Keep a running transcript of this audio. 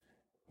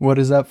What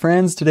is up,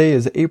 friends? Today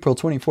is April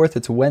 24th.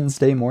 It's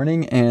Wednesday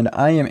morning, and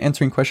I am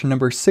answering question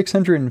number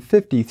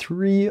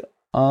 653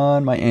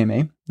 on my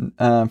AMA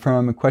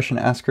from question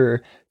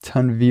asker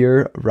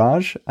Tanvir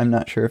Raj. I'm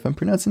not sure if I'm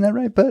pronouncing that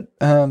right, but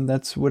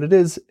that's what it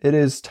is. It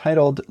is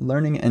titled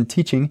Learning and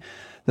Teaching.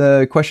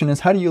 The question is,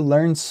 how do you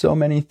learn so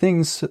many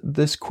things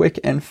this quick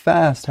and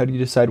fast? How do you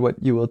decide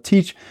what you will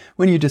teach?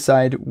 When you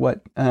decide what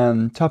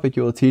topic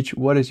you will teach,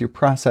 what is your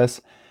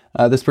process?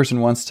 This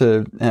person wants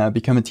to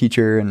become a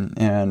teacher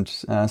and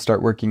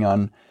start working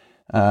on,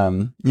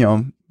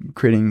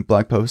 creating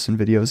blog posts and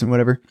videos and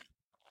whatever.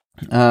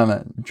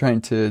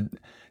 Trying to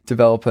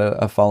develop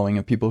a following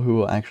of people who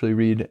will actually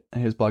read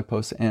his blog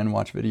posts and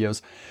watch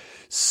videos.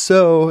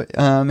 So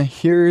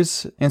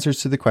here's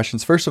answers to the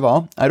questions. First of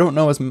all, I don't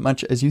know as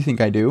much as you think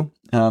I do.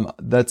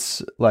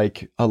 That's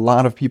like a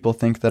lot of people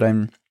think that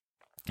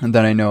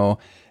I know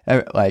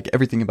like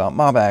everything about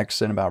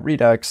MobX and about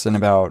Redux and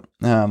about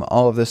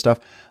all of this stuff.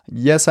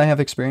 Yes, I have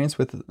experience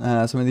with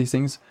some of these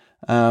things.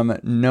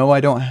 No, I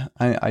don't.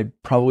 I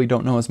probably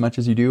don't know as much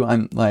as you do.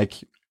 I'm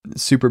like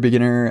super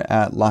beginner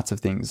at lots of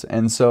things.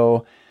 And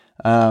so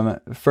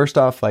first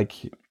off,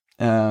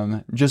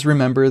 just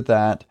remember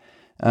that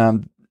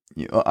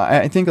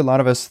I think a lot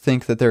of us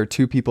think that there are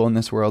two people in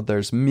this world.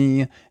 There's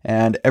me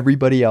and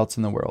everybody else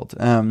in the world.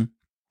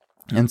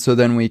 And so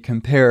then we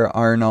compare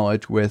our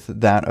knowledge with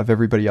that of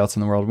everybody else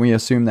in the world. We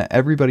assume that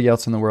everybody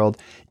else in the world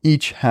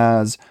each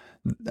has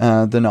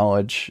the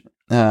knowledge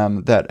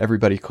that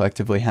everybody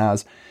collectively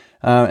has.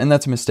 And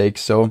that's a mistake.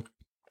 So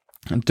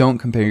don't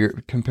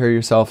compare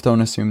yourself.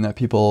 Don't assume that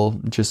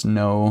people just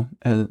know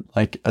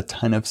like a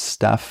ton of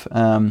stuff.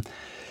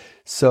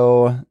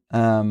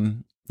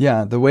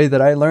 The way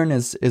that I learn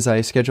is I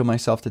schedule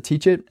myself to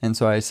teach it. And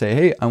so I say,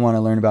 hey, I want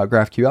to learn about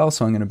GraphQL,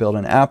 so I'm going to build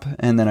an app,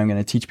 and then I'm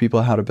going to teach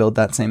people how to build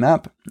that same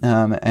app,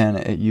 and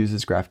it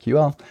uses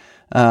GraphQL.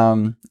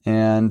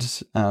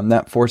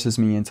 That forces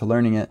me into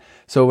learning it.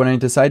 So when I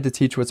decide to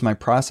teach, what's my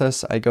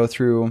process? I go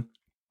through,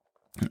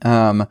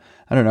 I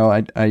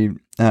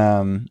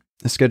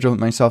schedule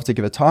myself to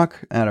give a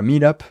talk at a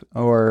meetup,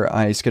 or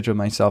I schedule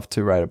myself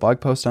to write a blog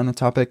post on a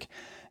topic.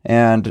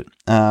 And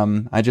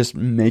I just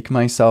make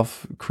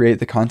myself create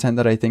the content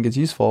that I think is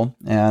useful.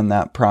 And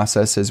that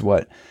process is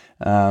what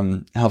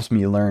helps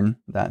me learn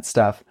that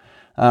stuff.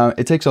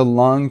 It takes a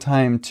long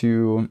time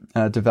to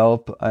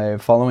develop a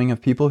following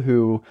of people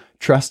who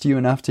trust you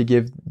enough to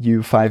give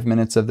you 5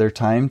 minutes of their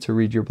time to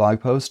read your blog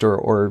post,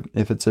 or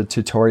if it's a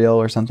tutorial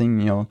or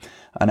something,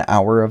 an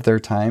hour of their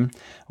time,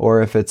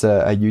 or if it's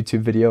a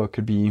YouTube video, it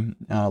could be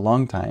a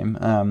long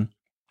time,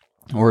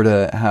 or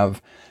to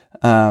have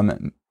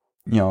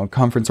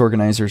conference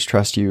organizers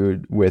trust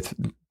you with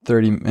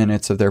 30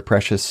 minutes of their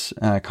precious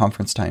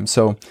conference time.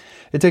 So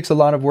it takes a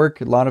lot of work,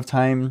 a lot of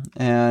time,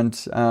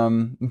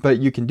 but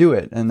you can do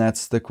it. And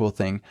that's the cool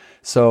thing.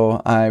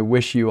 So I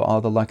wish you all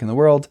the luck in the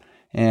world,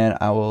 and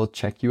I will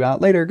check you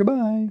out later.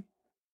 Goodbye.